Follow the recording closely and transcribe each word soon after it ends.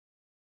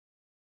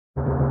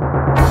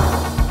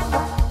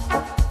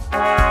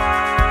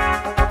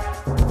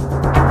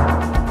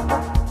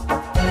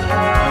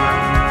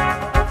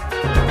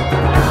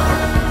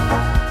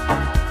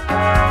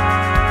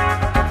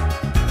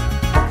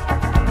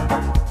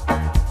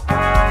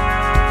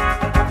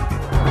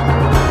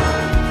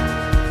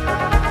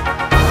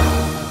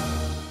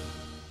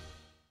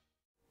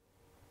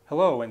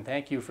Hello, and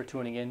thank you for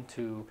tuning in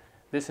to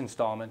this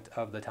installment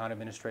of the Town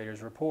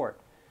Administrator's Report.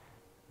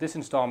 This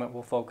installment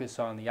will focus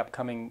on the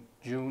upcoming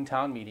June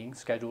town meeting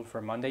scheduled for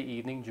Monday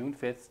evening, June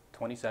 5th,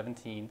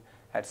 2017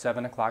 at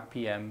 7 o'clock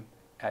p.m.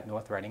 at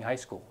North Reading High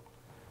School.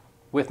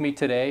 With me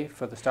today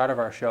for the start of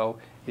our show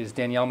is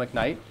Danielle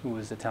McKnight, who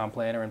is the Town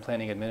Planner and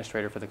Planning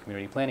Administrator for the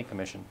Community Planning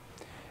Commission.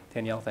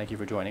 Danielle, thank you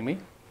for joining me.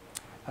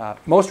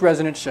 Most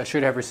residents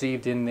should have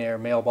received in their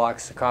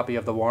mailbox a copy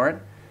of the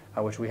warrant,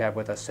 which we have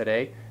with us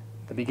today.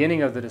 The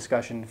beginning of the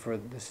discussion for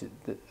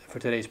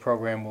today's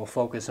program will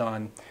focus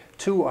on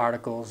two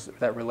articles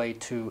that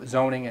relate to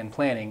zoning and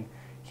planning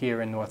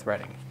here in North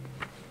Reading.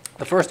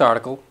 The first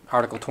article,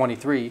 Article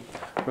 23,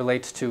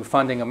 relates to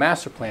funding a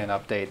master plan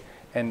update.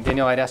 And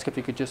Danielle, I'd ask if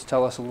you could just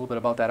tell us a little bit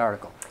about that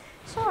article.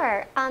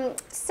 Sure.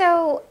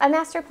 So a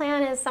master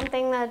plan is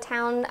something the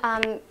town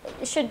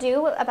should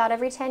do about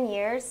every 10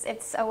 years.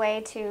 It's a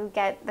way to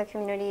get the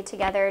community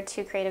together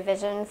to create a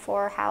vision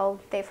for how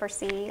they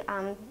foresee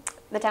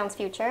the town's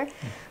future.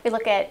 We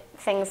look at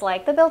things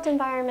like the built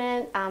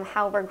environment,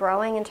 how we're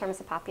growing in terms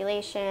of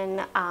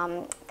population,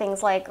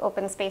 things like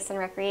open space and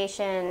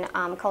recreation,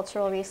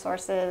 cultural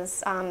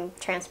resources,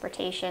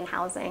 transportation,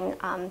 housing.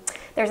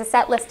 There's a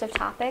set list of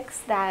topics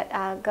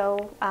that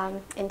go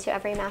into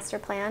every master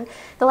plan.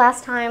 The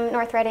last time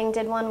North Reading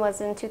did one was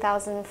in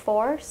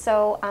 2004,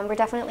 so we're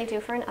definitely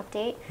due for an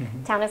update.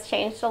 Town has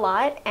changed a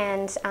lot,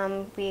 and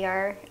we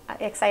are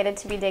excited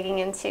to be digging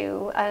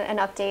into an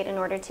update in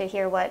order to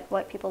hear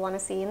what people want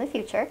to see in the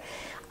future.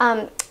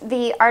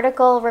 The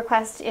article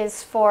request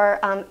is for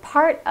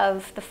part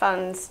of the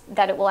funds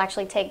that it will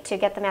actually take to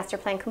get the master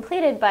plan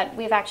completed, but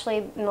we've actually,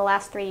 in the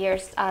last 3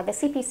 years, the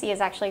CPC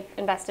has actually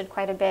invested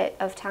quite a bit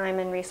of time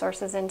and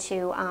resources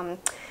into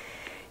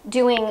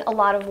doing a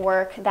lot of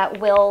work that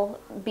will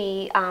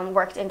be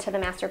worked into the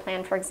master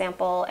plan. For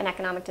example, an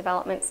economic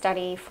development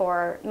study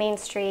for Main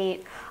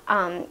Street.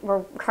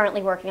 We're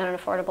currently working on an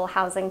affordable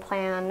housing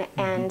plan,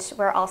 and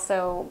we're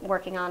also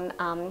working on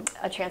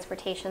a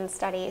transportation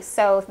study.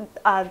 So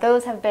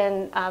those have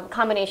been a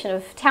combination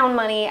of town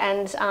money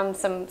and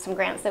some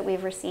grants that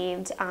we've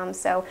received.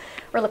 So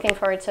we're looking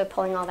forward to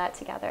pulling all that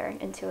together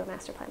into a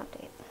master plan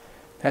update.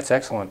 That's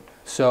excellent.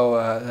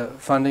 So the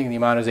funding, the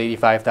amount is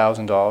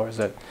 $85,000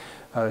 that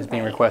is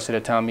being requested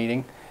at town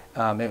meeting.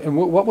 And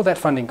what will that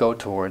funding go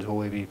towards? Will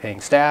we be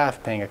paying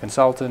staff, paying a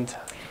consultant?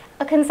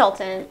 A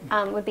consultant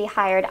would be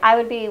hired. I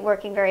would be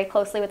working very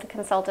closely with the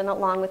consultant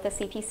along with the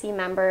CPC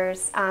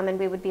members, and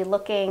we would be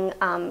looking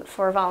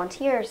for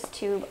volunteers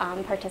to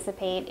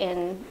participate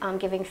in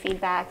giving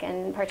feedback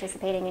and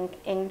participating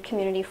in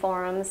community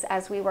forums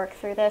as we work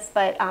through this.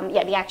 But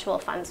yeah, the actual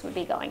funds would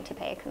be going to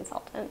pay a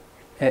consultant.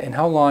 And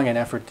how long an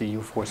effort do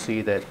you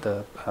foresee that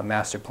the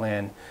master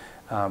plan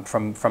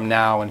from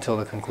now until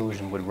the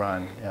conclusion would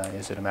run?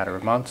 Is it a matter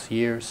of months,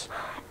 years?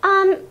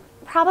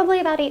 Probably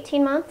about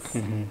 18 months.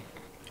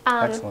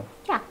 Excellent.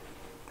 Yeah.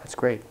 That's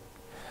great.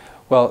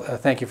 Well,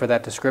 thank you for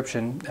that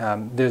description.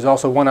 There's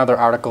also one other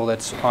article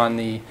that's on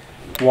the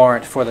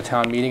warrant for the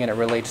town meeting, and it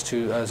relates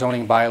to a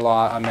zoning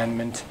bylaw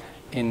amendment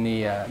in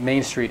the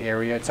Main Street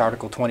area. It's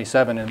Article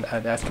 27, and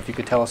I'd ask if you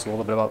could tell us a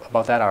little bit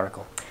about that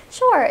article.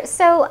 Sure.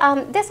 So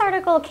this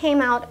article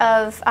came out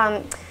of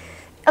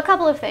a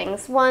couple of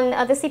things. One,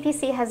 the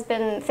CPC has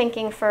been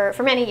thinking for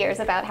many years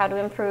about how to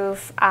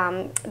improve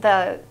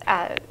the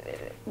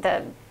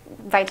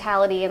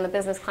vitality and the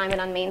business climate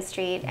on Main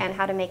Street, and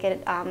how to make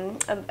it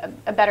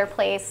a better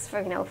place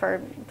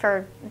for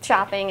for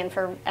shopping and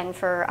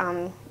for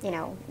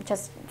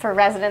just for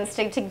residents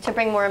to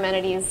bring more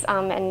amenities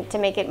and to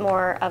make it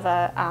more of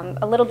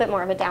a little bit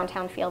more of a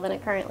downtown feel than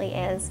it currently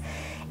is.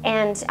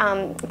 And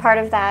part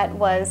of that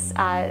was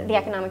the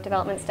economic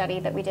development study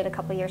that we did a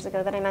couple years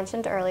ago that I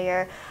mentioned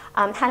earlier,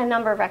 had a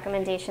number of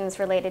recommendations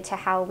related to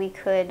how we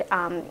could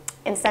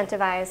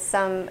incentivize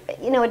some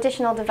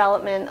additional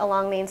development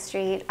along Main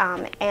Street.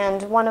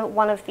 And one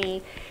of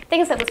the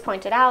things that was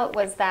pointed out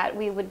was that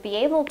we would be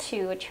able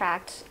to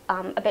attract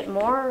a bit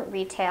more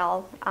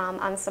retail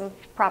on some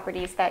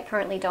properties that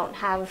currently don't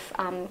have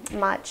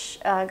much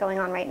going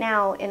on right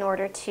now, in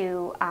order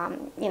to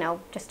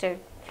just to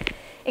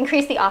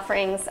increase the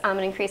offerings and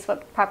increase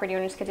what property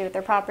owners could do with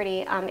their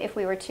property if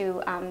we were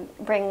to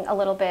bring a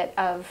little bit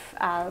of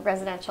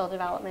residential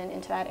development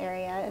into that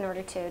area in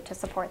order to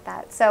support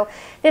that. So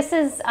this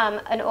is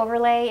an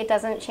overlay. It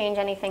doesn't change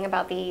anything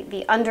about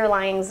the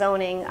underlying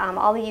zoning.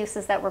 All the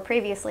uses that were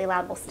previously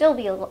allowed will still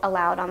be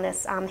allowed on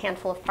this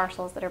handful of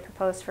parcels that are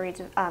proposed for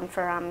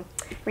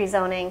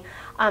rezoning.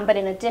 But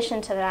in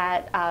addition to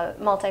that,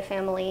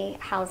 multifamily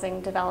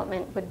housing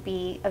development would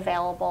be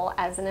available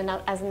as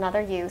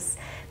another use,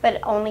 but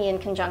only in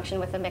conjunction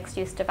with a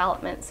mixed-use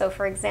development. So,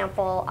 for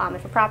example,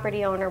 if a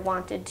property owner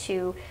wanted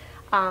to,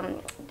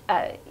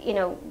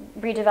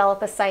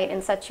 redevelop a site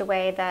in such a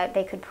way that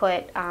they could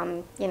put,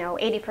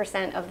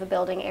 80% of the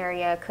building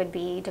area could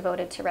be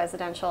devoted to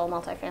residential,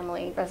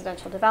 multifamily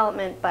residential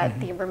development, but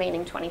the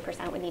remaining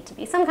 20% would need to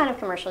be some kind of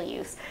commercial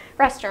use,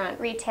 restaurant,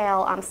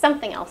 retail,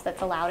 something else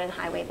that's allowed in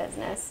highway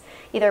business,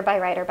 either by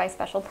right or by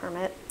special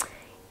permit.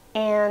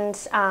 And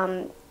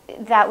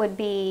that would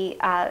be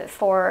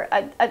for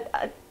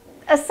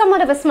a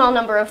somewhat of a small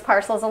number of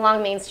parcels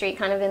along Main Street,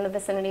 kind of in the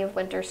vicinity of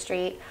Winter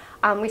Street.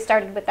 We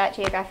started with that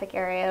geographic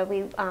area.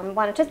 We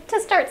wanted to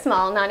start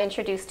small, not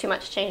introduce too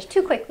much change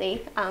too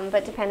quickly,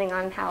 but depending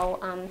on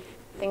how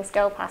things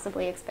go,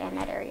 possibly expand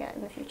that area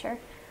in the future.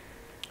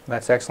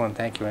 That's excellent,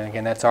 thank you. And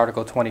again, that's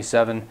Article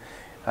 27.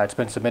 It's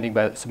been submitted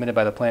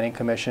by the Planning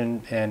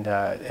Commission. And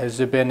has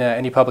there been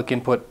any public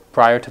input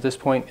prior to this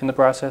point in the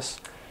process?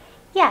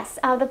 Yes,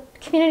 the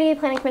Community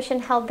Planning Commission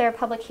held their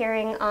public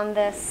hearing on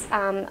this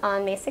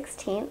on May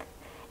 16th.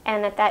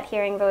 And at that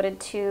hearing voted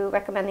to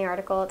recommend the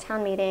article at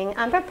town meeting.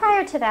 But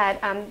prior to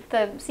that,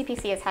 the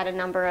CPC has had a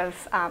number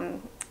of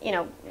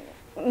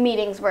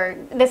meetings where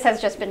this has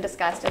just been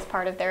discussed as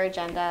part of their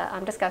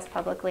agenda, discussed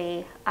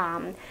publicly.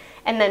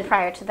 And then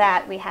prior to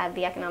that, we had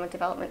the economic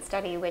development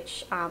study,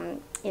 which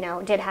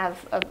did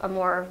have a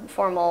more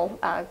formal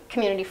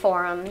community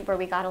forum where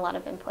we got a lot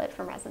of input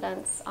from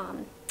residents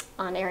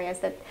on areas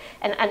that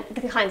and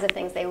the kinds of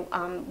things they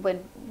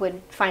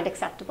would find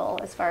acceptable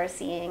as far as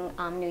seeing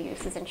new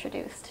uses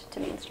introduced to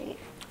Main Street.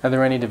 Are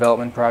there any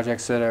development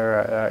projects that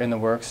are in the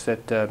works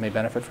that may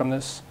benefit from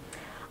this?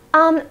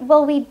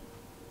 Well, we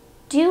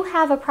do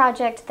have a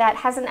project that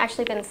hasn't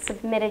actually been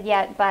submitted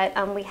yet,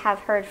 but we have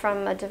heard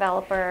from a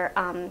developer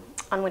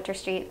on Winter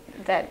Street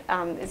that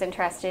is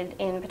interested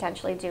in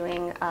potentially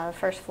doing a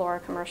first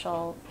floor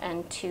commercial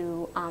and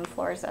 2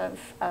 floors of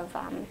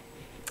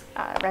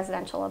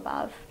residential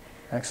above.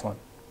 Excellent.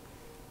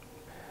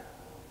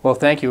 Well,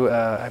 thank you.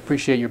 I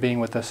appreciate your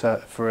being with us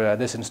for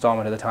this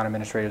installment of the Town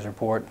Administrator's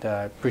Report.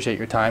 Appreciate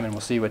your time, and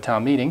we'll see you at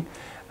Town Meeting.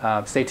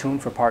 Stay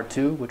tuned for Part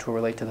 2, which will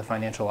relate to the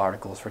financial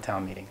articles for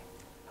Town Meeting.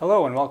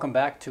 Hello, and welcome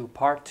back to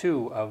Part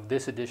 2 of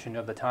this edition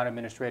of the Town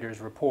Administrator's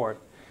Report.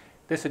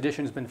 This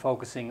edition has been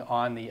focusing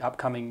on the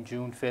upcoming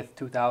June 5th,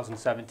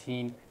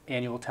 2017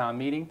 Annual Town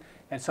Meeting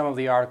and some of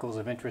the articles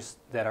of interest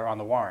that are on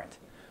the warrant.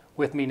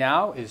 With me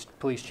now is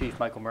Police Chief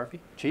Michael Murphy.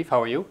 Chief,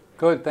 how are you?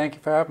 Good, thank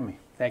you for having me.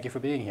 Thank you for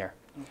being here.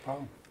 No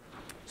problem.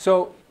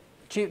 So,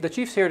 the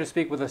Chief's here to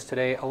speak with us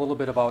today a little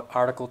bit about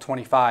Article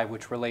 25,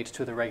 which relates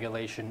to the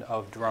regulation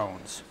of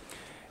drones.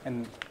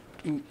 And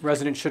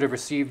residents should have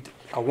received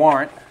a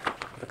warrant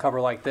with a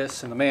cover like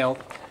this in the mail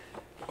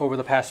over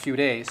the past few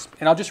days.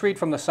 And I'll just read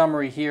from the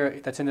summary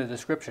here that's in the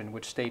description,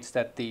 which states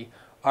that the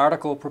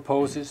article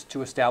proposes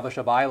to establish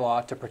a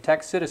bylaw to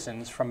protect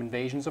citizens from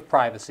invasions of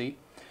privacy,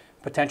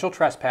 potential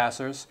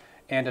trespassers,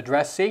 and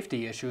address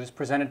safety issues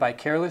presented by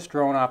careless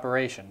drone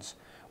operations,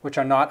 which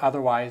are not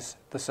otherwise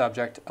the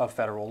subject of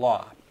federal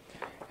law.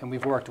 And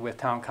we've worked with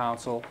Town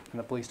Council and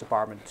the Police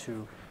Department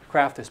to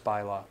craft this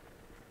bylaw.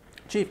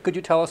 Chief, could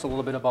you tell us a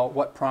little bit about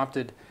what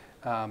prompted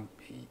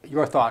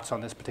your thoughts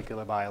on this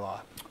particular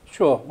bylaw?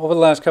 Sure. Over the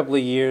last couple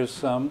of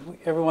years,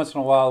 every once in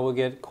a while we'll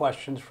get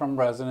questions from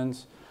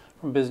residents,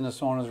 from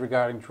business owners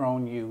regarding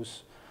drone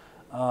use.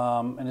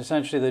 And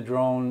essentially the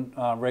drone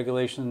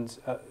regulations,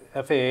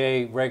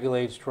 FAA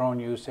regulates drone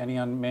use, any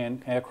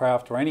unmanned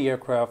aircraft or any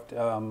aircraft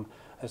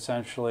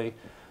essentially.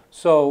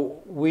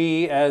 So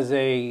we as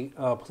a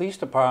police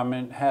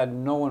department had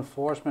no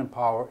enforcement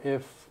power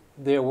if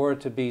there were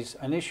to be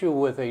an issue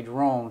with a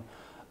drone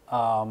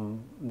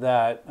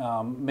that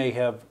may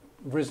have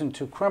risen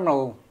to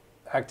criminal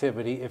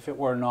activity if it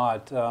were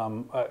not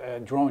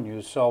a drone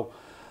use. So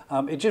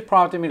it just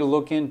prompted me to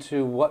look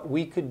into what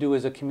we could do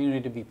as a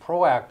community to be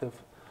proactive,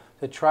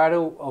 to try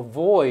to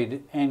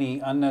avoid any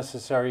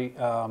unnecessary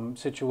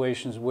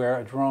situations where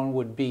a drone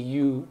would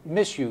be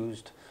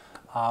misused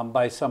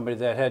by somebody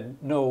that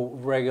had no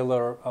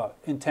regular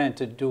intent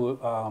to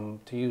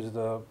to use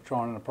the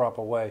drone in a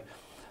proper way.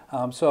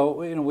 So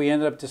we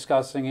ended up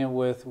discussing it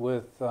with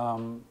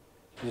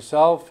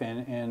yourself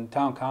and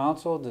Town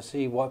Council to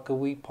see what could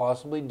we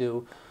possibly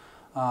do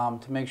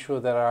to make sure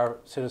that our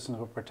citizens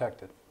were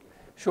protected.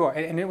 Sure,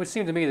 and it would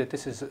seem to me that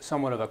this is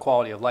somewhat of a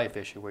quality of life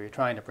issue where you're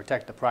trying to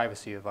protect the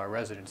privacy of our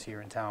residents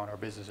here in town, or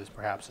businesses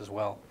perhaps as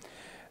well.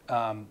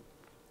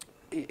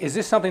 Is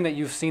this something that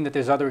you've seen that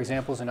there's other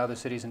examples in other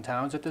cities and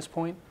towns at this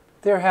point?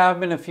 There have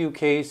been a few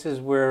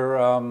cases where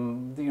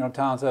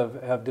towns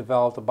have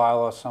developed a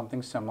bylaw,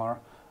 something similar.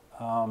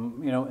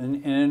 And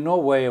in no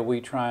way are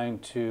we trying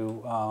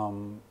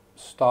to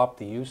stop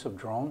the use of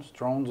drones.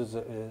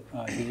 The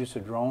use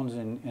of drones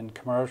in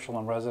commercial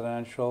and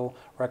residential,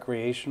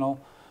 recreational.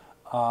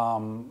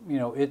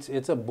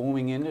 It's a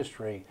booming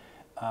industry.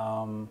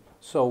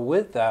 So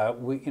with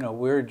that,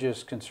 we're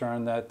just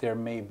concerned that there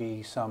may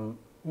be some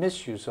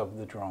misuse of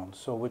the drones.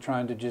 So we're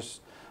trying to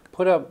just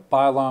put a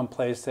bylaw in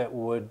place that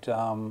would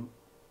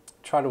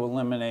try to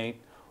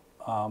eliminate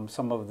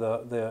some of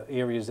the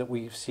areas that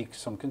we seek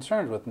some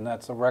concerns with, and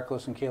that's the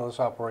reckless and careless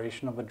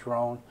operation of a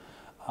drone.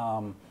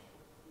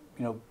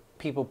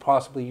 People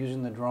possibly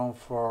using the drone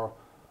for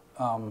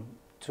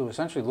to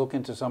essentially look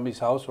into somebody's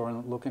house or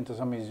look into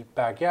somebody's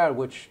backyard,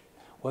 which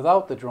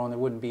without the drone they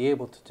wouldn't be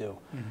able to do.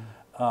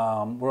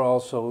 Mm-hmm. We're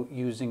also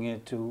using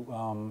it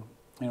to,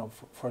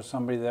 for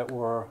somebody that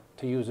were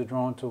to use a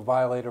drone to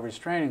violate a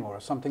restraining order,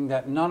 something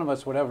that none of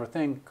us would ever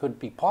think could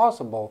be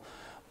possible,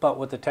 But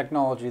with the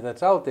technology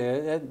that's out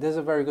there, there's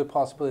a very good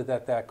possibility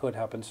that that could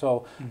happen.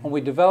 So when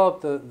we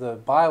develop the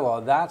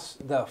bylaw, that's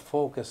the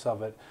focus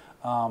of it.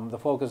 The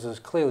focus is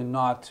clearly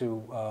not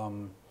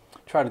to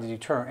try to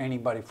deter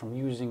anybody from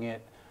using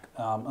it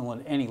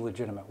in any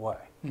legitimate way.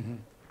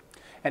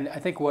 And I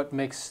think what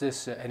makes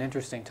this an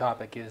interesting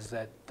topic is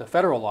that the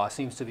federal law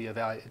seems to be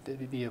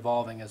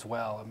evolving as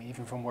well. I mean,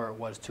 even from where it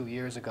was 2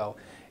 years ago,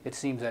 it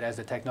seems that as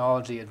the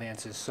technology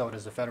advances, so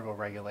does the federal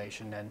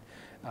regulation. And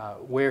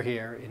we're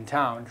here in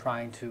town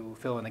trying to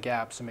fill in the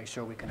gaps to make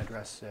sure we can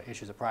address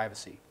issues of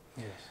privacy.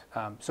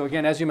 Yes. So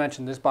again, as you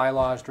mentioned, this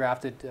bylaw is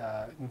drafted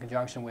in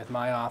conjunction with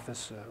my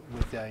office,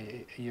 with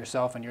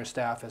yourself and your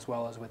staff, as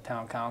well as with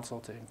town council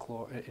to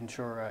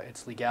ensure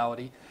its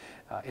legality.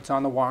 It's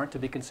on the warrant to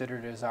be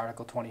considered as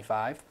Article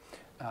 25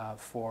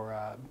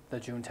 for the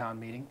June town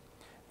meeting.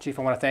 Chief,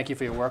 I want to thank you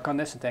for your work on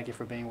this and thank you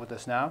for being with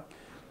us now.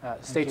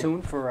 Stay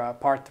tuned for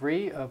Part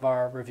 3 of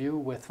our review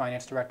with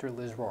Finance Director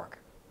Liz Rourke.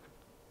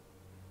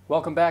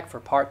 Welcome back for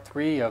Part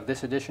 3 of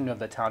this edition of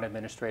the Town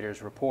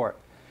Administrator's Report.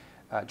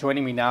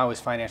 Joining me now is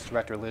Finance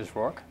Director Liz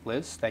Rourke.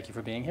 Liz, thank you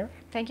for being here.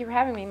 Thank you for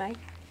having me, Mike.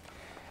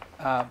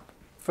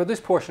 For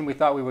this portion, we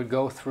thought we would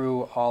go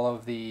through all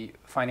of the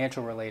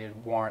financial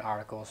related warrant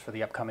articles for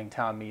the upcoming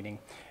town meeting.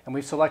 And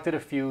we've selected a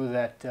few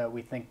that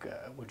we think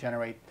would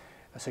generate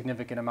a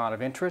significant amount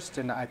of interest,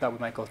 and I thought we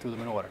might go through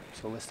them in order.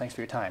 So Liz, thanks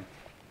for your time.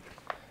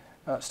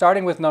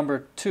 Starting with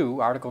number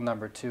 2, Article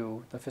number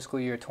 2, the fiscal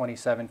year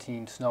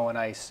 2017 snow and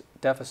ice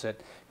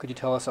deficit. Could you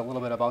tell us a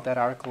little bit about that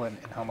article and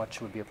how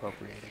much would be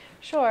appropriated?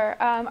 Sure.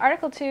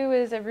 Article 2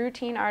 is a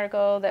routine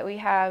article that we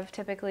have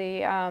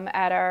typically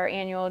at our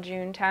annual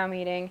June town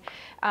meeting,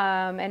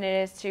 and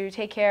it is to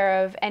take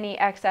care of any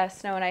excess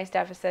snow and ice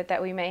deficit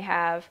that we may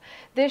have.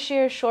 This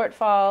year's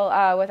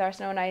shortfall with our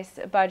snow and ice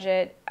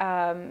budget,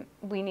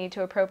 we need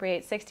to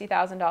appropriate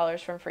 $60,000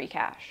 from free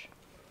cash.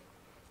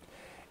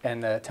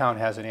 And the town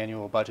has an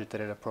annual budget that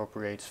it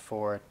appropriates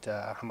for it.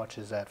 How much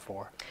is that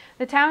for?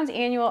 The town's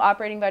annual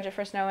operating budget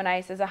for snow and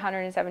ice is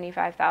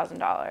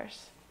 $175,000.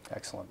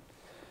 Excellent.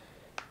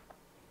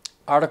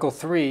 Article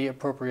 3,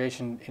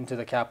 appropriation into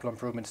the Capital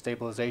Improvement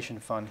Stabilization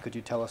Fund. Could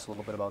you tell us a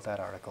little bit about that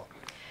article?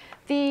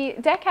 The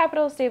Debt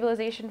Capital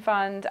Stabilization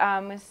Fund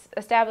was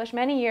established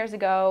many years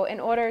ago in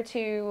order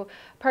to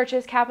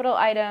purchase capital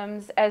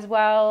items as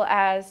well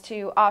as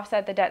to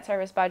offset the debt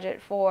service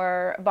budget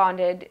for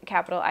bonded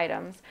capital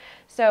items.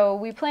 So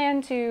we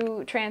plan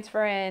to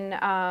transfer in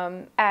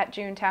at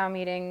June town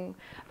meeting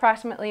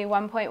approximately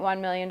 $1.1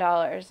 million,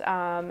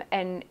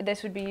 and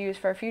this would be used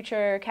for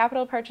future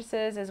capital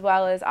purchases as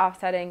well as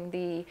offsetting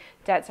the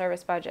debt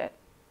service budget.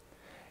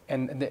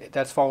 And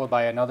that's followed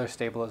by another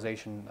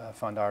stabilization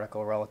fund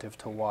article relative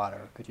to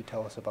water. Could you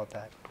tell us about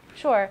that?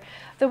 Sure.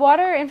 The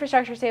Water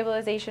Infrastructure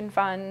Stabilization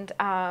Fund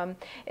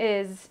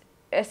is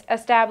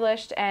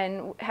established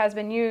and has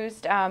been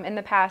used in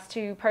the past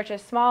to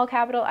purchase small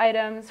capital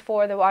items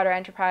for the water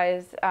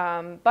enterprise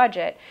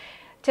budget.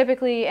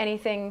 Typically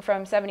anything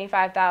from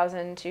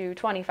 $75,000 to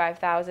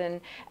 $25,000,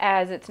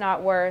 as it's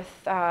not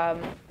worth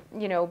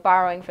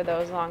borrowing for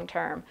those long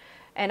term.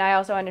 And I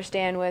also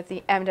understand with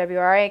the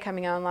MWRA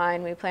coming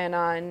online, we plan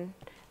on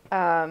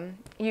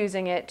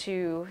using it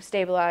to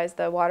stabilize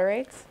the water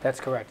rates.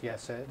 That's correct,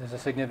 yes. There's a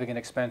significant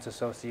expense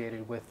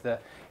associated with the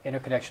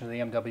interconnection of the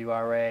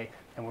MWRA,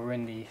 and we're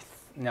in the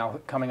now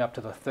coming up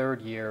to the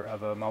 3rd year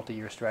of a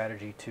multi-year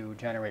strategy to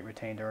generate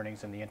retained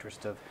earnings in the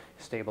interest of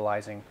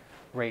stabilizing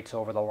rates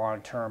over the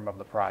long term of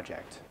the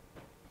project.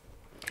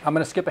 I'm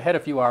going to skip ahead a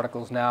few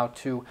articles now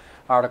to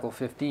Article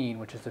 15,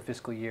 which is the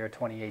fiscal year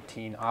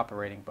 2018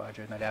 operating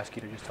budget, and I'd ask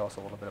you to just tell us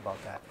a little bit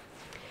about that.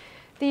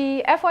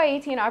 The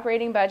FY18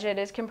 operating budget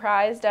is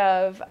comprised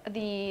of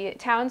the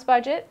town's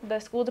budget, the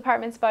school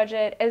department's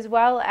budget, as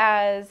well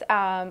as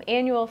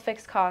annual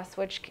fixed costs,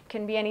 which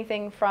can be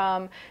anything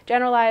from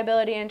general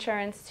liability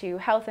insurance to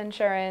health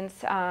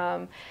insurance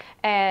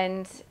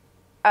and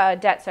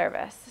debt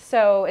service.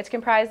 So it's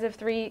comprised of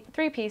three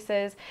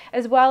pieces,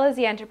 as well as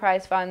the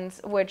enterprise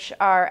funds, which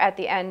are at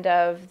the end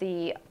of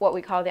what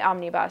we call the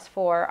omnibus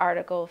for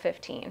Article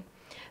 15.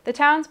 The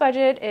town's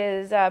budget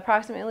is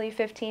approximately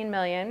 $15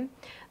 million.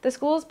 The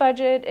school's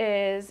budget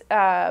is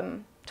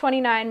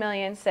 $29.6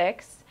 million,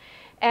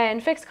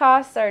 and fixed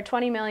costs are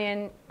 $20.8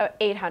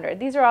 million.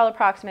 These are all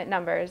approximate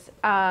numbers.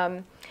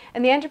 And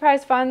the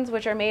enterprise funds,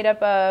 which are made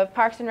up of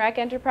Parks and Rec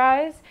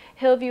Enterprise,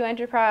 Hillview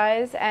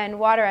Enterprise, and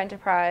Water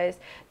Enterprise,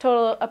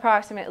 total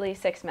approximately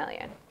 $6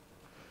 million.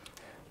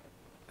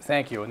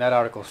 Thank you. And that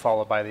article is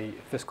followed by the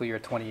fiscal year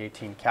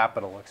 2018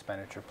 capital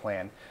expenditure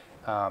plan.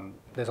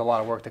 There's a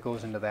lot of work that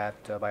goes into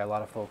that by a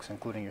lot of folks,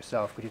 including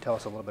yourself. Could you tell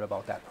us a little bit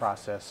about that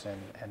process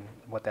and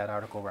what that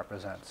article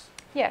represents?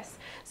 Yes.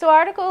 So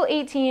Article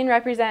 18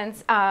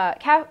 represents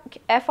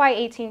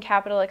FY18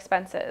 capital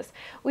expenses.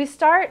 We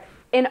start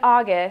in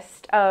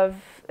August of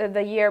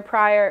the year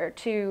prior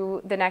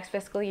to the next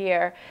fiscal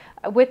year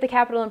with the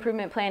Capital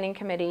Improvement Planning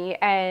Committee,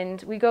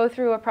 and we go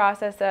through a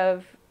process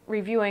of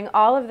reviewing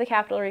all of the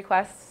capital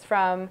requests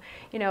from,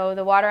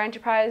 the Water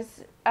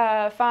Enterprise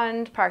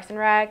Fund, Parks and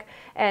Rec,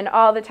 and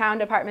all the town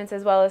departments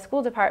as well as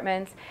school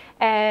departments.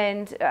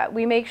 And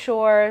we make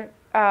sure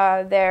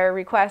their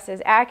request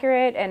is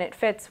accurate and it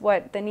fits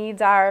what the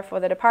needs are for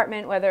the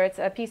department, whether it's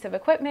a piece of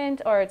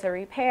equipment or it's a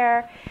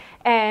repair.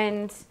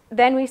 And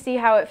then we see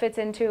how it fits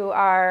into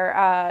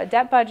our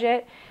debt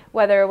budget,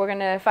 whether we're going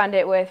to fund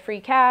it with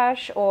free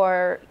cash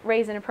or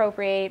raise and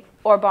appropriate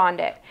or bond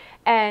it.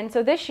 And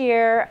so this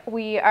year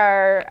we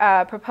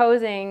are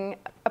proposing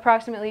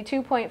approximately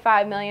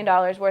 $2.5 million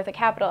worth of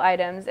capital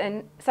items,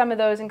 and some of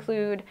those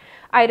include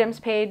items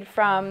paid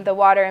from the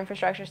water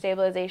infrastructure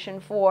stabilization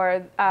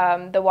for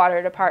the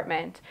water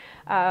department.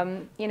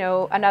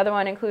 Another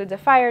one includes a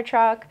fire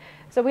truck.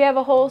 So we have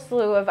a whole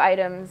slew of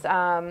items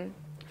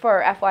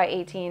for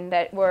FY18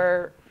 that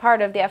were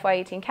part of the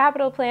FY18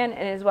 capital plan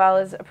and as well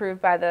as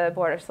approved by the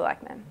Board of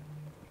Selectmen.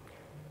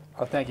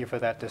 Well, thank you for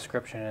that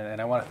description,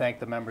 and I want to thank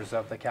the members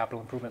of the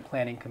Capital Improvement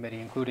Planning Committee,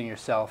 including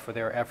yourself, for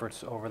their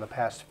efforts over the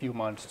past few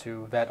months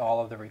to vet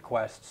all of the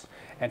requests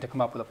and to come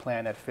up with a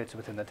plan that fits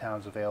within the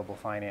town's available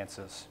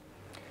finances.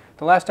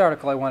 The last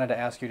article I wanted to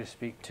ask you to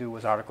speak to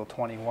was Article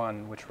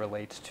 21, which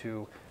relates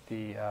to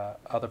the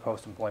Other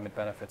Post-Employment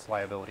Benefits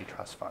Liability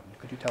Trust Fund.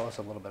 Could you tell us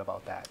a little bit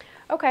about that?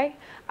 Okay.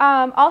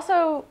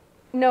 Also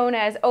known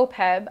as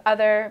OPEB,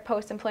 Other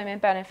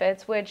Post-Employment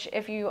Benefits, which,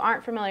 if you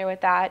aren't familiar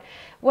with that,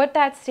 what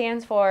that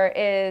stands for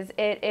is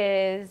it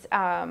is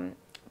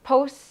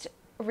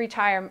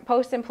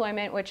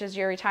post-employment, which is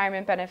your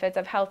retirement benefits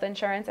of health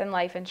insurance and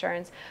life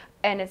insurance,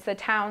 and it's the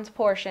town's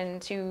portion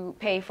to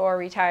pay for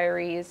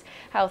retirees'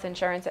 health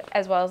insurance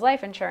as well as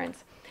life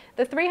insurance.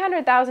 The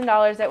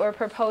 $300,000 that we're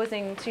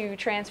proposing to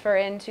transfer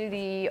into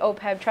the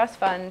OPEB trust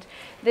fund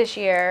this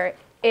year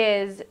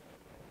is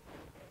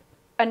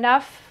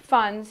enough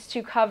funds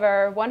to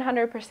cover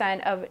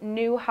 100% of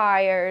new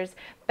hires'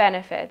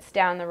 benefits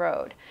down the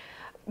road.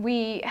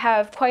 We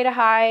have quite a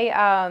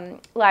high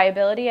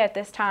liability at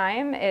this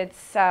time.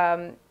 It's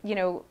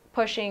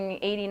pushing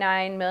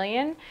 $89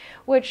 million,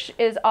 which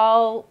is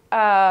all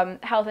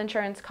health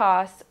insurance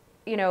costs,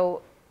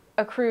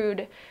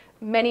 accrued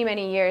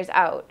many years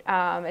out.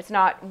 It's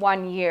not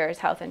 1 year's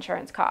health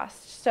insurance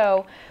costs.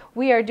 So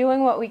we are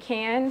doing what we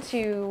can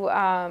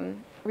to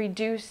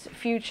reduce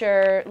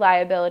future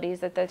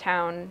liabilities that the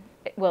town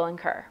will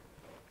incur.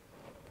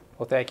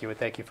 Well, thank you, and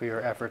thank you for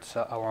your efforts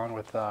along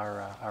with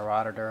our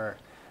auditor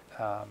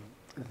and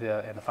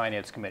the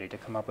Finance Committee to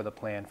come up with a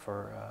plan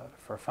for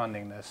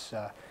funding this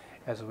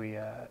as we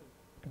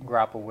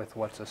grapple with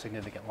what's a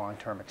significant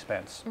long-term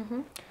expense.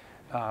 Mm-hmm.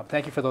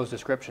 Thank you for those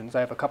descriptions.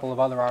 I have a couple of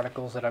other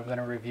articles that I'm going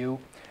to review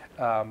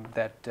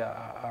that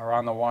are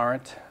on the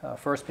warrant.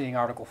 First being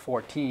Article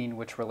 14,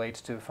 which relates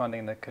to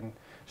funding the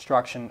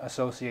construction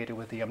associated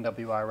with the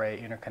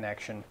MWRA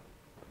interconnection.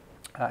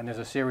 And there's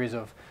a series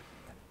of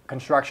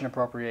construction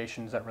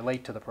appropriations that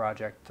relate to the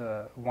project,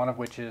 one of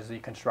which is the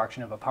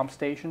construction of a pump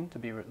station to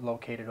be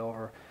located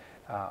over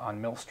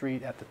on Mill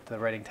Street at the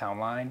Reading Town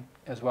line,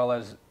 as well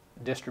as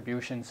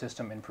distribution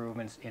system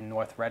improvements in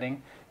North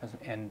Reading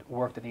and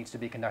work that needs to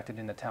be conducted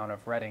in the town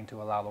of Reading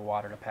to allow the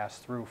water to pass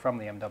through from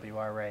the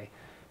MWRA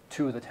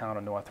to the town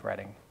of North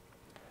Reading.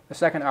 The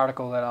second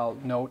article that I'll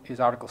note is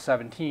Article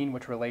 17,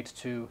 which relates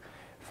to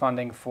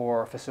funding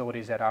for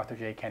facilities at Arthur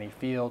J. Kenny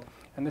Field.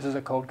 And this is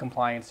a code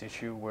compliance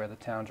issue where the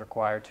town's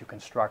required to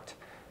construct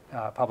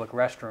public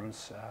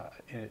restrooms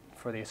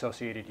for the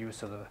associated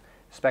use of the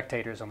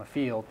spectators on the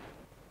field.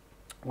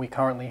 We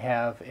currently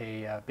have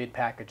a bid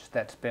package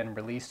that's been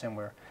released, and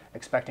we're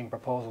expecting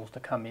proposals to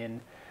come in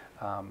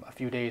a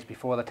few days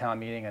before the town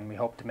meeting, and we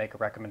hope to make a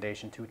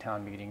recommendation to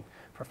town meeting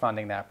for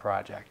funding that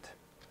project.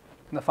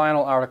 And the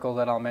final article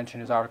that I'll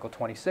mention is Article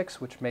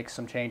 26, which makes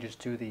some changes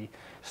to the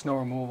snow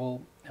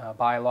removal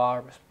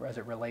bylaw as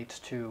it relates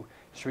to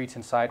streets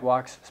and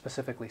sidewalks,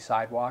 specifically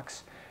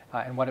sidewalks.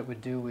 And what it would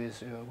do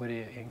is would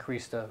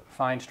increase the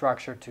fine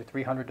structure to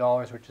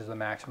 $300, which is the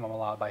maximum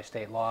allowed by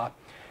state law,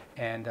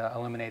 and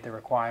eliminate the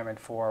requirement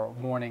for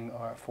warning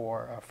or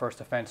for a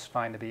first offense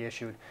fine to be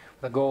issued,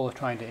 with the goal of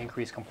trying to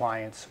increase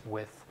compliance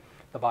with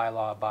the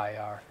bylaw by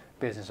our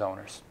business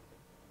owners.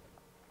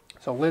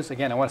 So Liz,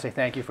 again, I want to say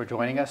thank you for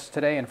joining us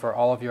today and for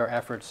all of your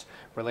efforts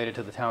related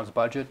to the town's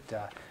budget.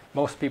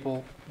 Most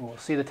people will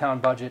see the town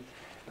budget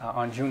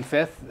on June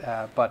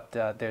 5th, but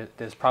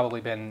there's probably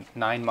been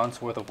 9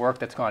 months worth of work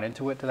that's gone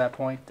into it to that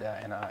point.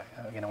 And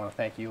again, I want to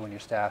thank you and your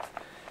staff,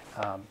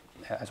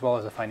 as well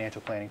as the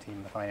financial planning team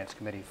and the Finance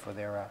Committee for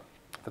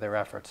their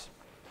efforts.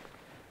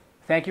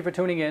 Thank you for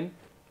tuning in.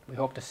 We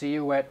hope to see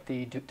you at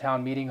the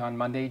town meeting on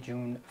Monday,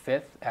 June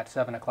 5th at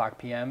 7:00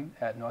 p.m.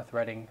 at North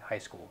Reading High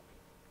School.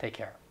 Take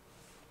care.